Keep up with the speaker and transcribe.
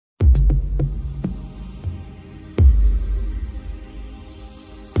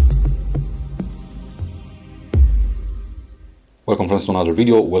Welcome friends to another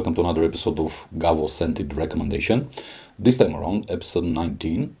video, welcome to another episode of GaVo Scented Recommendation. This time around, episode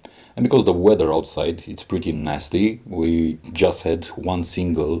 19. And because the weather outside, it's pretty nasty, we just had one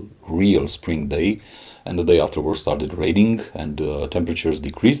single real spring day and the day afterwards started raining and temperatures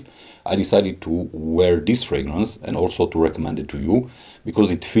decreased. I decided to wear this fragrance and also to recommend it to you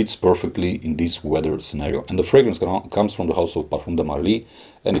because it fits perfectly in this weather scenario. And the fragrance comes from the house of Parfums de Marly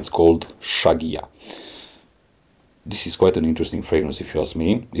and it's called Shagya. This is quite an interesting fragrance if you ask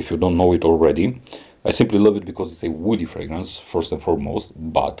me, if you don't know it already. I simply love it because it's a woody fragrance, first and foremost,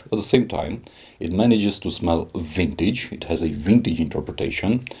 but at the same time, it manages to smell vintage. It has a vintage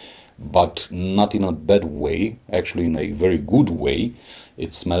interpretation, but not in a bad way, actually in a very good way.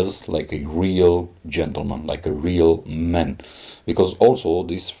 It smells like a real gentleman, like a real man, because also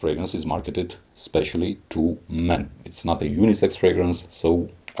this fragrance is marketed especially to men. It's not a unisex fragrance, so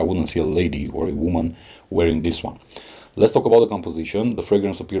I wouldn't see a lady or a woman wearing this one. Let's talk about the composition. The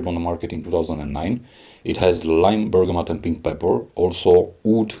fragrance appeared on the market in 2009. It has lime, bergamot and pink pepper, also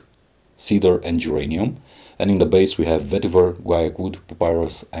oud, cedar and geranium. And in the base we have vetiver, guaiac wood,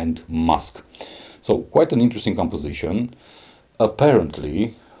 papyrus and musk. So quite an interesting composition.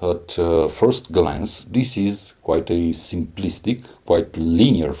 Apparently, at first glance, this is quite a simplistic, quite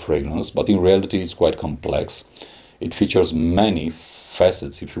linear fragrance, but in reality it's quite complex. It features many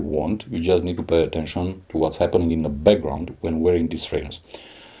facets if you want. You just need to pay attention to what's happening in the background when wearing this fragrance.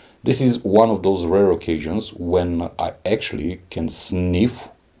 This is one of those rare occasions when I actually can sniff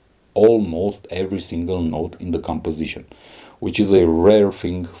almost every single note in the composition, which is a rare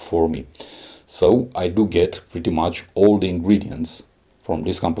thing for me. So I do get pretty much all the ingredients from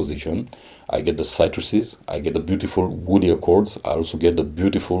this composition. I get the citruses, I get the beautiful woody accords, I also get the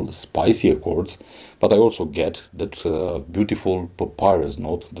beautiful spicy accords, but I also get that beautiful papyrus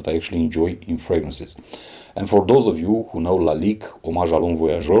note that I actually enjoy in fragrances. And for those of you who know Lalique, Hommage à l'Homme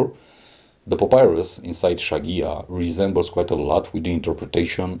Voyageur, the papyrus inside Shagya resembles quite a lot with the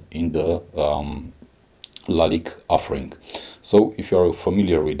interpretation in the Lalique offering. So if you are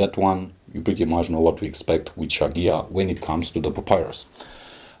familiar with that one, you pretty much know what to expect with Shagya when it comes to the papyrus.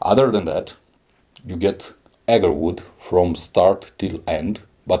 Other than that, you get agarwood from start till end,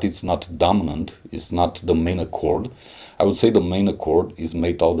 but it's not dominant, it's not the main accord. I would say the main accord is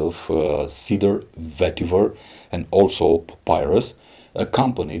made out of cedar, vetiver and also papyrus,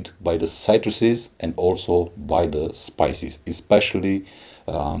 accompanied by the citruses and also by the spices, especially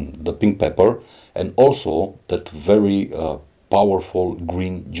the pink pepper and also that very powerful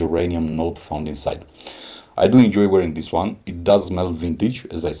green geranium note found inside. I do enjoy wearing this one. It does smell vintage,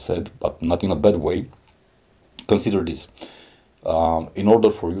 as I said, but not in a bad way. Consider this. In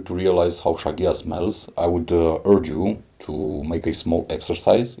order for you to realize how Shagya smells, I would urge you to make a small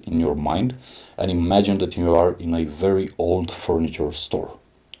exercise in your mind and imagine that you are in a very old furniture store.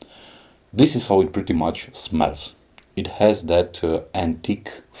 This is how it pretty much smells. It has that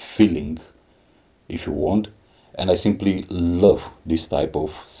antique feeling, if you want, and I simply love this type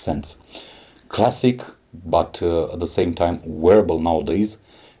of scents. Classic, but at the same time wearable nowadays.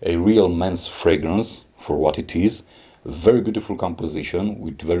 A real men's fragrance for what it is. Very beautiful composition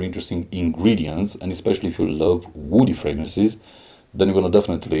with very interesting ingredients, and especially if you love woody fragrances, then you're gonna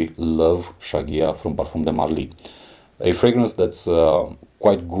definitely love Shagya from Parfums de Marly. A fragrance that's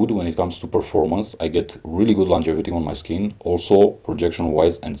quite good when it comes to performance. I get really good longevity on my skin, also projection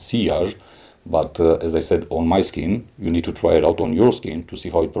wise and sillage. But as I said, on my skin, you need to try it out on your skin to see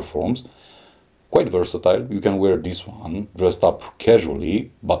how it performs. Quite versatile. You can wear this one dressed up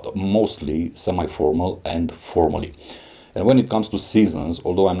casually, but mostly semi-formal and formally. And when it comes to seasons,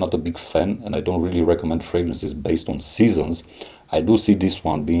 although I'm not a big fan and I don't really recommend fragrances based on seasons, I do see this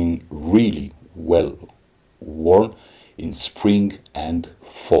one being really well worn in spring and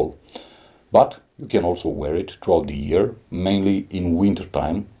fall. But you can also wear it throughout the year, mainly in winter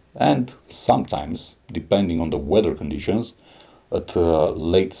time, and sometimes, depending on the weather conditions, at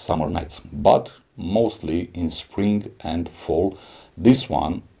late summer nights, but mostly in spring and fall. This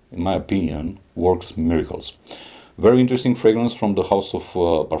one, in my opinion, works miracles. Very interesting fragrance from the house of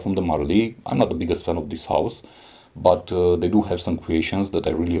Parfums de Marly. I'm not the biggest fan of this house, but they do have some creations that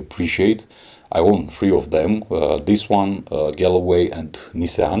I really appreciate. I own 3 of them, this one, Galloway and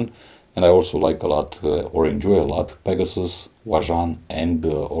Nissan. And I also like a lot, or enjoy a lot, Pegasus, Wajan and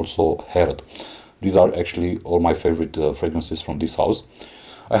also Herod. These are actually all my favorite fragrances from this house.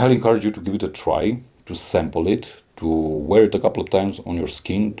 I highly encourage you to give it a try, to sample it, to wear it a couple of times on your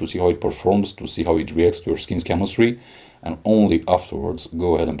skin, to see how it performs, to see how it reacts to your skin's chemistry. and only afterwards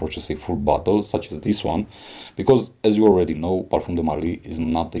go ahead and purchase a full bottle such as this one, because as you already know, Parfum de Marly is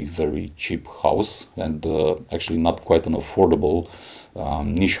not a very cheap house, and actually not quite an affordable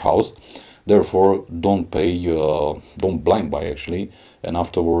niche house. Therefore, don't blind buy actually, and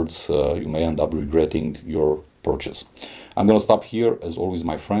afterwards you may end up regretting your purchase. I'm gonna stop here. As always,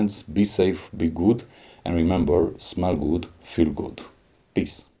 my friends, be safe, be good, and remember, smell good, feel good.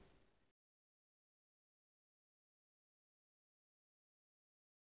 Peace.